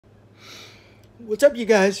What's up, you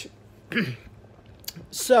guys?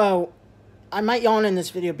 So, I might yawn in this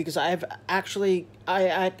video because I've actually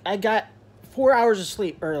I got 4 hours of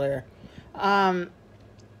sleep earlier. I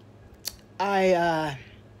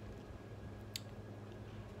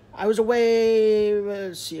was away.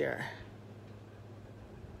 Let's see here.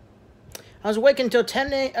 I was awake until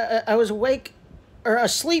 10. I was awake or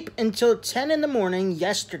asleep until 10 in the morning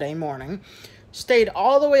yesterday morning. Stayed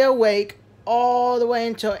all the way awake all the way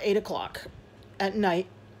until 8 o'clock at night.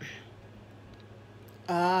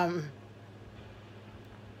 No,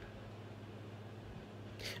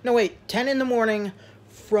 wait, 10 in the morning,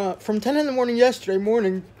 from 10 in the morning yesterday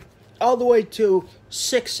morning, all the way to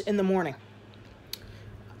 6 in the morning.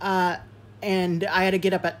 And I had to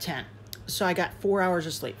get up at 10. So I got 4 hours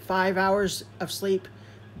of sleep. 5 hours of sleep,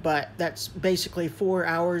 but that's basically 4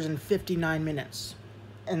 hours and 59 minutes.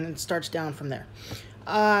 And it starts down from there.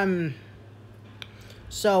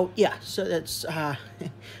 So, yeah, so that's, I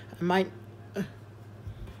might,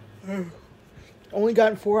 only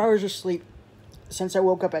gotten 4 hours of sleep since I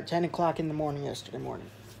woke up at 10 o'clock in the morning yesterday morning.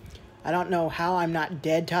 I don't know how I'm not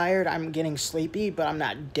dead tired. I'm getting sleepy, but I'm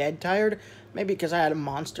not dead tired. Maybe because I had a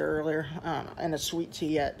Monster earlier, and a sweet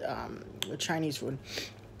tea at, with Chinese food.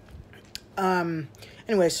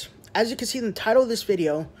 Anyways, as you can see in the title of this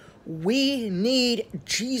video, we need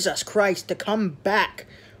Jesus Christ to come back.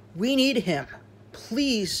 We need him.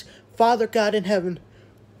 Please, Father God in heaven,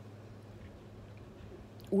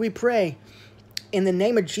 we pray in the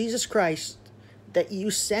name of Jesus Christ that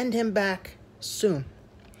you send him back soon.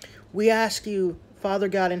 We ask you, Father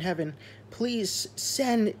God in heaven, please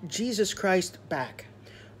send Jesus Christ back.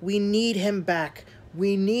 We need him back.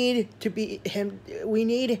 We need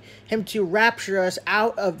him to rapture us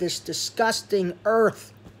out of this disgusting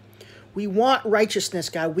earth. We want righteousness,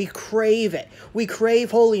 God. We crave it. We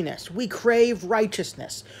crave holiness. We crave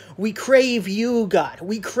righteousness. We crave you, God.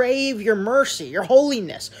 We crave your mercy, your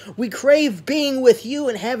holiness. We crave being with you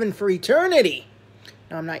in heaven for eternity.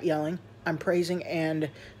 No, I'm not yelling. I'm praising and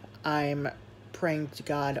I'm praying to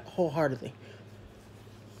God wholeheartedly.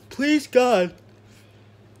 Please, God,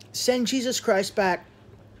 send Jesus Christ back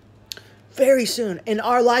very soon in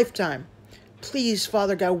our lifetime. Please,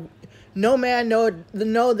 Father God, no man know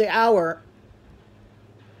the hour.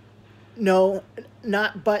 No,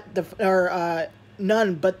 not but the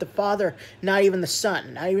none but the Father, not even the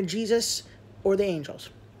Son, not even Jesus or the angels.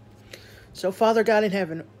 So, Father God in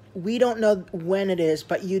heaven, we don't know when it is,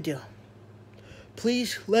 but you do.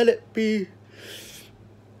 Please let it be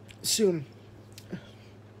soon.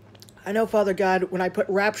 I know, Father God, when I put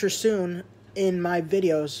Rapture soon in my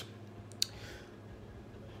videos,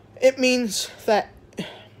 it means that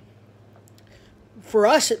for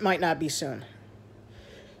us it might not be soon.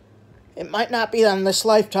 It might not be on this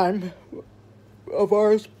lifetime of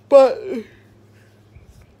ours, but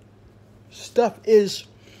stuff is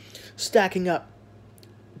stacking up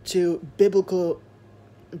to biblical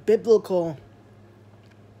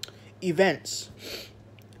events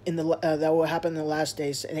in the that will happen in the last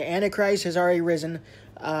days. And the Antichrist has already risen.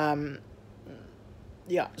 Yeah.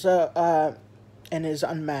 So and is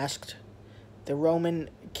unmasked. The Roman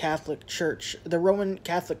Catholic Church, the Roman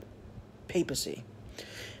Catholic papacy.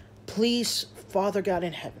 Please, Father God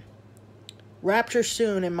in heaven, rapture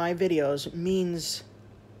soon in my videos means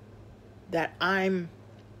that I'm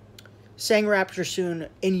saying rapture soon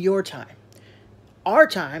in your time. Our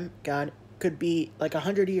time, God, could be like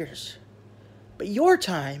 100 years. But your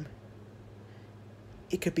time,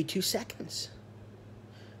 it could be 2 seconds.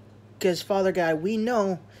 Because, Father God, we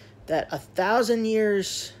know that 1,000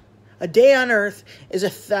 years, a day on earth is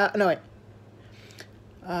 1,000, no wait,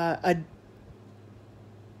 a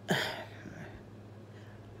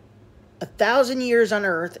 1,000 years on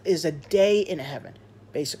earth is a day in heaven,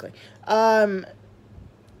 basically. Time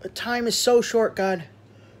is so short, God.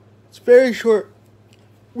 It's very short.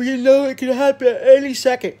 We know it can happen at any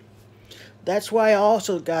second. That's why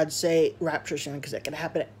also God say rapture soon, because it can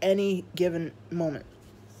happen at any given moment.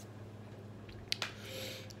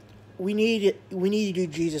 We need you,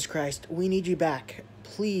 Jesus Christ. We need you back.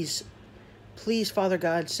 Please, please, Father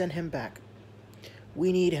God, send him back.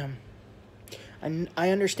 We need him. And I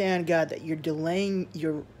understand, God, that you're delaying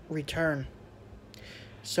your return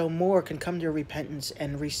so more can come to repentance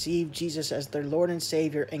and receive Jesus as their Lord and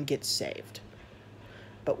Savior and get saved.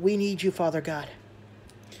 But we need you, Father God,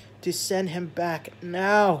 to send him back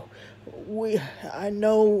now. I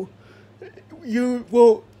know you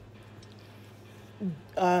will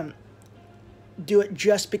do it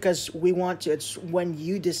just because we want to. It's when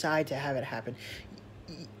you decide to have it happen.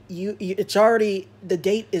 It's already, the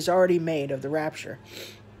date is already made of the rapture.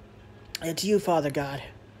 It's you, Father God.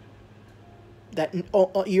 that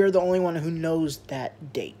you're the only one who knows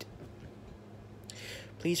that date.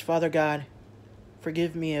 Please, Father God,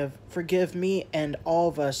 forgive me and all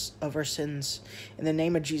of us of our sins. In the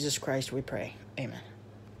name of Jesus Christ we pray. Amen.